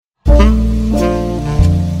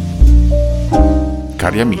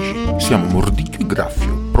Cari amici, siamo Mordicchio e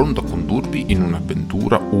Graffio, pronto a condurvi in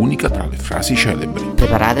un'avventura unica tra le frasi celebri.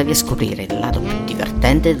 Preparatevi a scoprire il lato più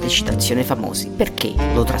divertente delle citazioni famose, perché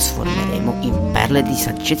lo trasformeremo in perle di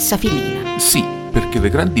saggezza felina. Sì, perché le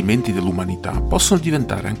grandi menti dell'umanità possono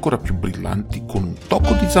diventare ancora più brillanti con un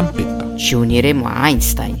tocco di zampetta. Ci uniremo a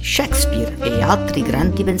Einstein, Shakespeare e altri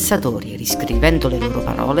grandi pensatori, riscrivendo le loro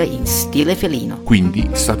parole in stile felino. Quindi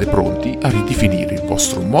state pronti a ridefinire il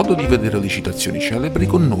vostro modo di vedere le citazioni celebri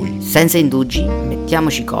con noi. Senza indugi,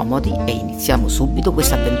 mettiamoci comodi e iniziamo subito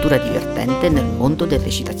questa avventura divertente nel mondo delle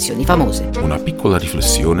citazioni famose. Una piccola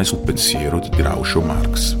riflessione sul pensiero di GROUCHO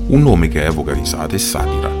MARX, un nome che evoca risate e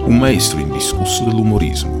satira, un maestro indiscusso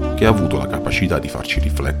dell'umorismo che ha avuto la capacità di farci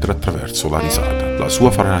riflettere attraverso la risata. La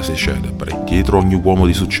sua frase celebre, dietro ogni uomo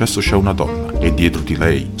di successo c'è una donna e dietro di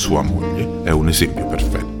lei, sua moglie, è un esempio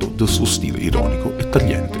perfetto del suo stile ironico e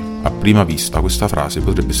tagliente. A prima vista questa frase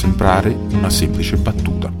potrebbe sembrare una semplice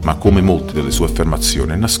battuta, ma come molte delle sue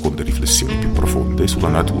affermazioni nasconde riflessioni più profonde sulla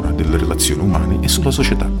natura delle relazioni umane e sulla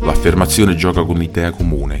società. L'affermazione gioca con l'idea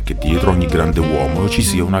comune che dietro ogni grande uomo ci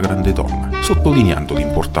sia una grande donna, sottolineando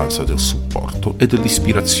l'importanza del supporto e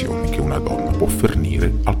dell'ispirazione che una donna può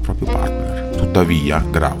fornire al proprio partner. Tuttavia,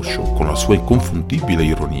 Groucho, con la sua inconfondibile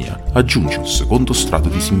ironia, aggiunge un secondo strato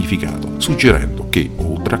di significato, suggerendo che,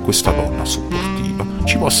 oltre a questa donna supportiva,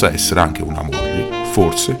 ci possa essere anche una moglie,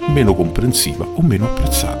 forse meno comprensiva o meno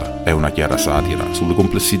apprezzata. È una chiara satira sulle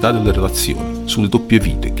complessità delle relazioni, sulle doppie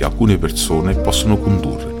vite che alcune persone possono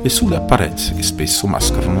condurre e sulle apparenze che spesso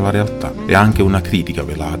mascherano la realtà. È anche una critica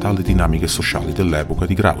velata alle dinamiche sociali dell'epoca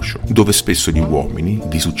di Groucho, dove spesso gli uomini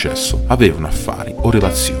di successo avevano affari o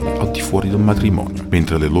relazioni al di fuori del matrimonio,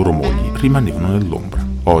 mentre le loro mogli rimanevano nell'ombra.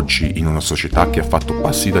 Oggi, in una società che ha fatto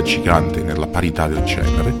passi da gigante nella parità del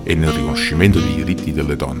genere e nel riconoscimento dei diritti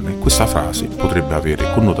delle donne, questa frase potrebbe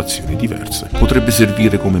avere connotazioni diverse. Potrebbe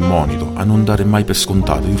servire come monito a non dare mai per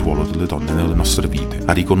scontato il ruolo delle donne nelle nostre vite,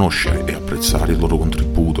 a riconoscere e apprezzare il loro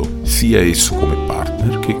contributo, sia esso come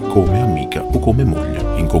partner che come amica o come moglie.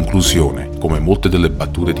 In conclusione, come molte delle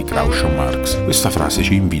battute di GROUCHO MARX, questa frase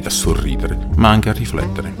ci invita a sorridere, ma anche a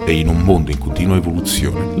riflettere, e in un mondo in continua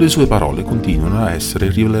evoluzione, le sue parole continuano a essere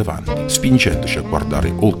rilevanti, spingendoci a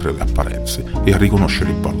guardare oltre le apparenze e a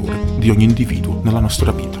riconoscere il valore di ogni individuo nella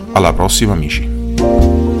nostra vita. Alla prossima,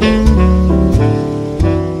 amici!